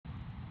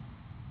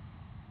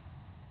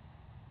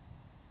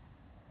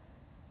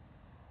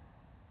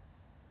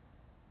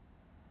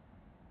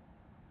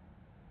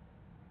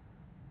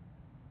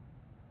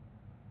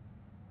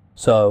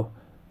So,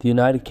 the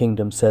United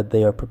Kingdom said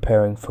they are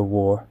preparing for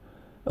war.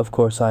 Of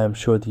course, I am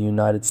sure the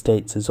United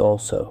States is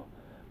also.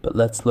 But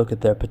let's look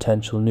at their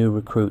potential new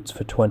recruits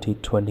for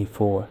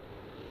 2024.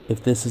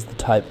 If this is the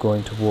type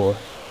going to war,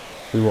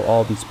 we will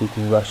all be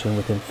speaking Russian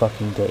within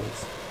fucking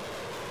days.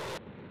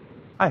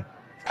 Hi.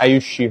 I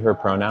use she, her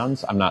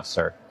pronouns. I'm not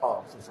sir.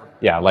 Oh, so sorry.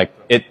 Yeah, like,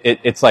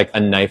 it's like a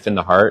knife in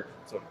the heart.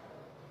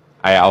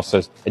 I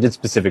did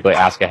specifically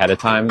ask ahead of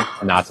time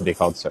not to be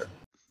called sir.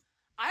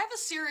 I have a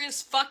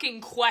serious fucking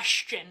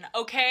question,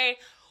 okay?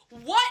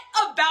 What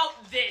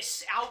about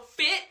this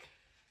outfit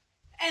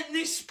and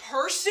this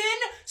person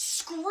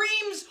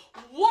screams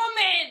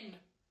woman?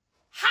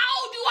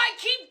 How do I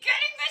keep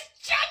getting this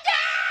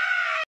gender?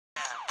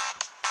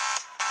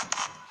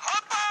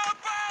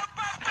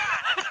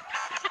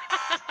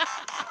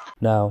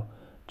 Now,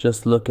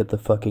 just look at the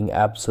fucking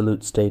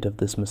absolute state of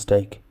this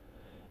mistake.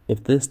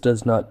 If this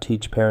does not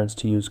teach parents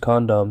to use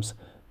condoms,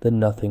 then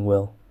nothing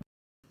will.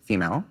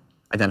 Female,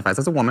 identifies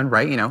as a woman,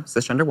 right? You know,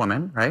 cisgender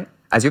woman, right?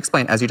 As you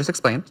just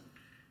explained,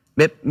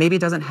 but maybe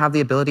doesn't have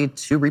the ability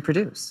to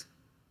reproduce.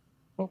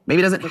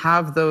 Maybe doesn't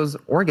have those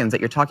organs that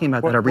you're talking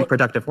about that are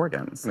reproductive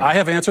organs. I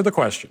have answered the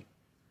question.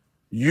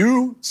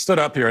 You stood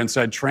up here and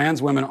said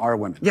trans women are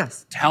women.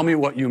 Yes. Tell me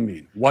what you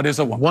mean. What is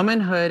a woman?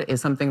 Womanhood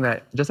is something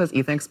that, just as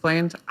Ethan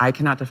explained, I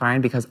cannot define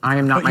because I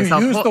am not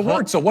myself. You used the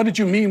word, so what did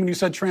you mean when you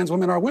said trans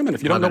women are women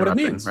if you don't know what it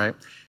means? Right?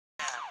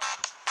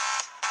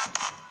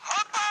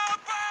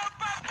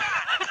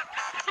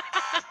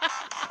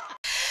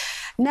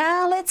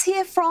 Now let's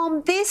hear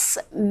from this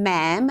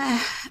ma'am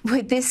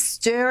with this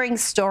stirring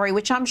story,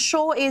 which I'm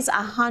sure is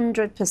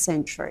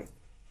 100% true.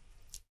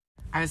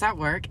 I was at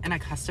work and a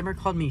customer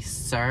called me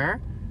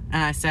sir,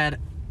 and I said,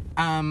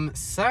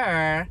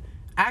 sir,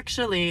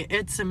 actually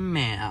it's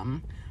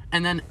ma'am.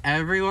 And then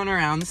everyone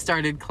around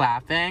started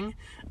clapping,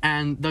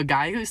 and the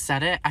guy who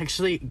said it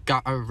actually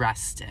got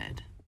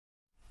arrested.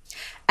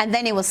 And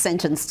then he was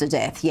sentenced to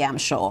death, yeah, I'm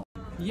sure.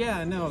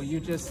 Yeah, no, you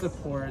just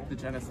support the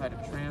genocide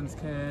of trans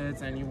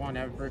kids and you want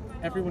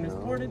everyone who's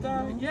born to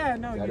die? Yeah,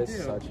 no, you do. That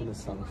is such an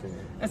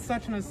assumption. It's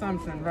such an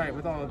assumption, right,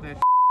 with all of this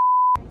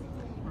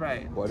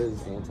right. What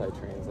is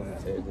anti-trans on the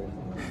table?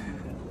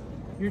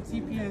 Your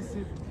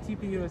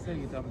TPUSA,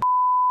 you dumb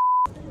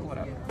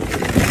whatever.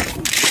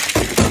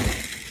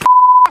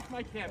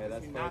 My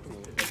campus,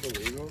 that's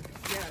illegal?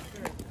 Yeah,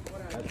 sure.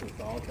 Whatever. That's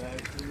assault,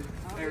 actually.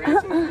 Hey,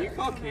 Rachel, can you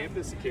call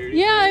campus security?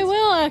 Yeah, I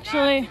will,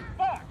 actually.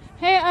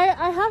 Hey,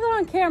 I have it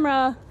on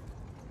camera.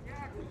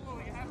 Yeah, cool.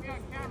 You have me on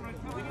camera.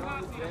 Tell me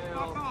about it.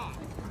 Fuck off.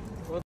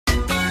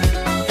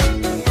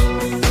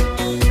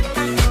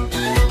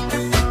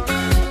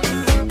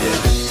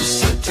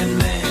 Certain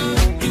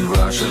man in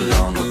Russia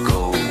long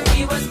ago.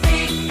 He was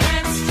big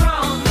and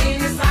strong in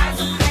his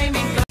eyes of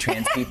flaming.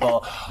 Trans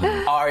people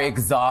are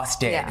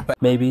exhausted. Yeah. But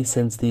maybe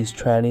since these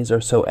trannies are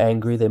so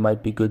angry they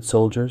might be good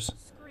soldiers.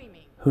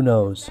 Who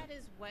knows?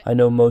 I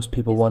know most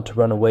people want to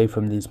run away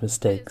from these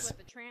mistakes.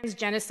 The trans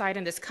genocide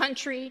in this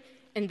country,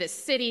 in this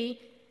city,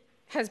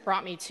 has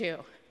brought me to.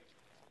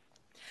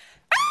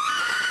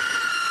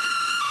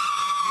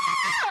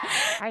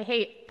 I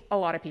hate a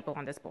lot of people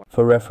on this board.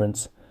 For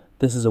reference,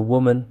 this is a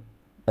woman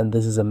and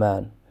this is a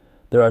man.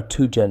 There are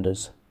two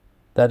genders.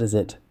 That is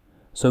it.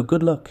 So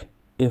good luck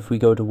if we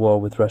go to war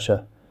with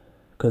Russia,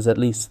 because at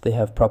least they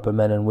have proper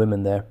men and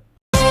women there.